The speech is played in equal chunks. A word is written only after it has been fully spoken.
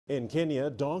In Kenya,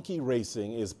 donkey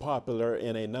racing is popular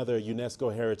in another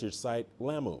UNESCO heritage site,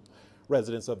 Lamu.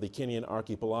 Residents of the Kenyan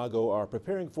archipelago are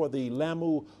preparing for the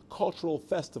Lamu Cultural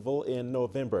Festival in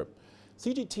November.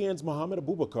 CGTN's Mohammed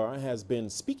Abubakar has been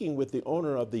speaking with the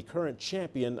owner of the current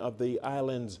champion of the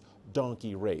island's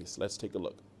donkey race. Let's take a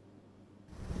look.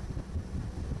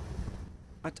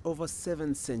 At over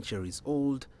 7 centuries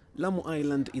old, Lamu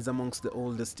Island is amongst the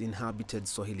oldest inhabited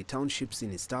Swahili townships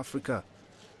in East Africa.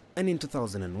 And in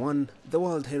 2001, the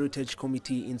World Heritage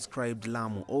Committee inscribed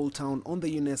Lamu Old Town on the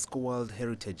UNESCO World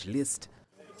Heritage List.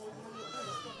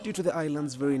 Due to the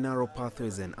island's very narrow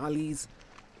pathways and alleys,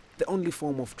 the only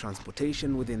form of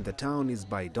transportation within the town is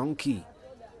by donkey.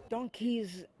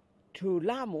 Donkeys to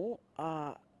Lamu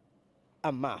are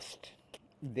a must.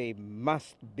 They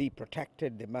must be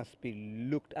protected, they must be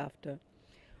looked after.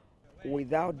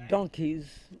 Without donkeys,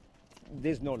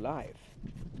 there's no life,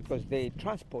 because they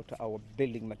transport our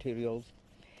building materials,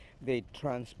 they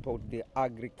transport the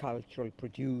agricultural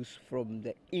produce from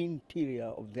the interior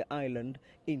of the island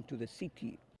into the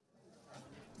city.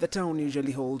 The town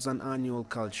usually holds an annual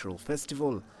cultural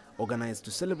festival organized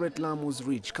to celebrate Lamu's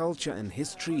rich culture and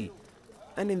history.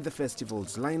 And in the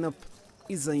festival's lineup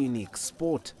is a unique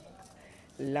sport.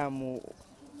 Lamu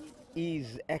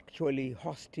is actually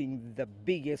hosting the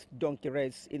biggest donkey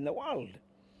race in the world.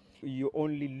 You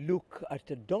only look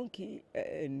at a donkey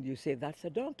and you say, that's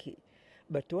a donkey.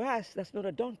 But to us, that's not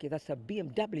a donkey, that's a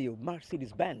BMW,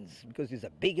 Mercedes-Benz, because it's a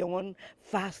bigger one,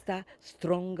 faster,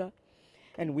 stronger,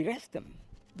 and we race them.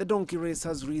 The donkey race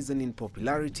has risen in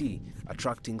popularity,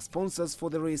 attracting sponsors for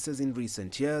the races in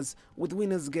recent years, with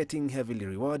winners getting heavily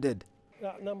rewarded.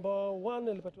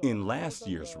 In last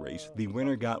year's race, the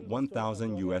winner got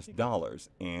 $1,000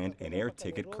 and an air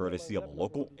ticket courtesy of a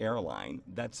local airline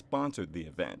that sponsored the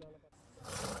event.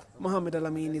 Mohammed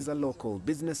Alamin is a local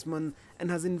businessman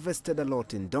and has invested a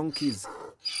lot in donkeys.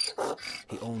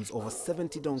 He owns over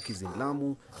 70 donkeys in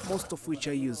Lamu, most of which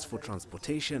are used for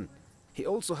transportation. He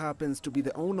also happens to be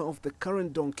the owner of the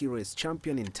current donkey race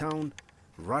champion in town,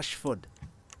 Rashford.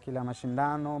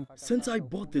 Since I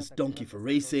bought this donkey for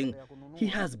racing, he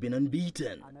has been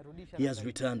unbeaten. He has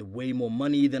returned way more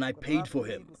money than I paid for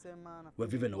him.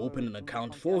 We've even opened an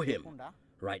account for him.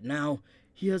 Right now,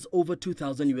 he has over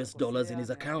 $2,000 in his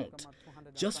account,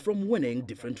 just from winning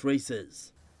different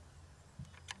races.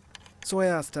 So I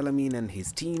asked Alamin and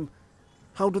his team,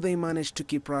 how do they manage to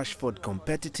keep Rashford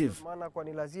competitive?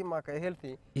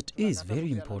 It is very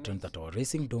important that our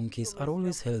racing donkeys are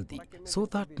always healthy, so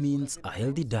that means a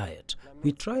healthy diet.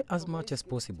 We try as much as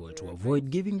possible to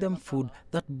avoid giving them food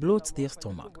that bloats their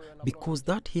stomach, because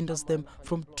that hinders them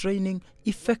from training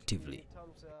effectively.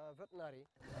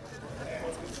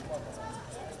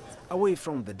 Away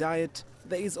from the diet,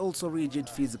 there is also rigid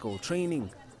physical training.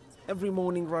 Every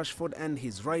morning, Rashford and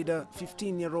his rider,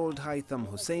 15-year-old Haitham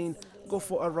Hussein, go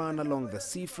for a run along the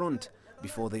seafront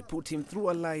before they put him through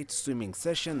a light swimming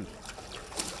session.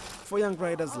 For young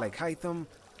riders like Haitham,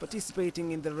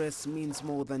 participating in the race means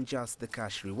more than just the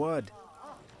cash reward.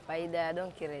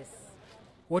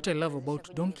 What I love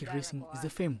about donkey racing is the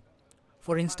fame.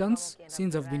 For instance,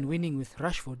 since I've been winning with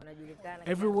Rashford,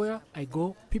 everywhere I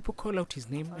go, people call out his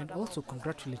name and also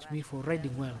congratulate me for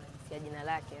riding well.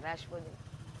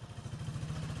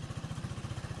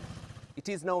 It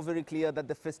is now very clear that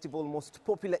the festival's most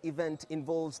popular event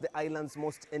involves the island's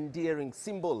most endearing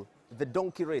symbol, the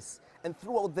donkey race. And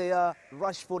throughout the year,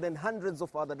 Rashford and hundreds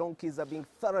of other donkeys are being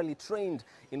thoroughly trained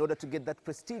in order to get that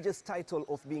prestigious title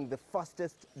of being the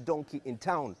fastest donkey in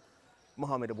town.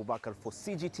 Mohammed Abubakar for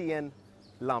CGTN,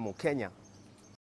 Lamu, Kenya.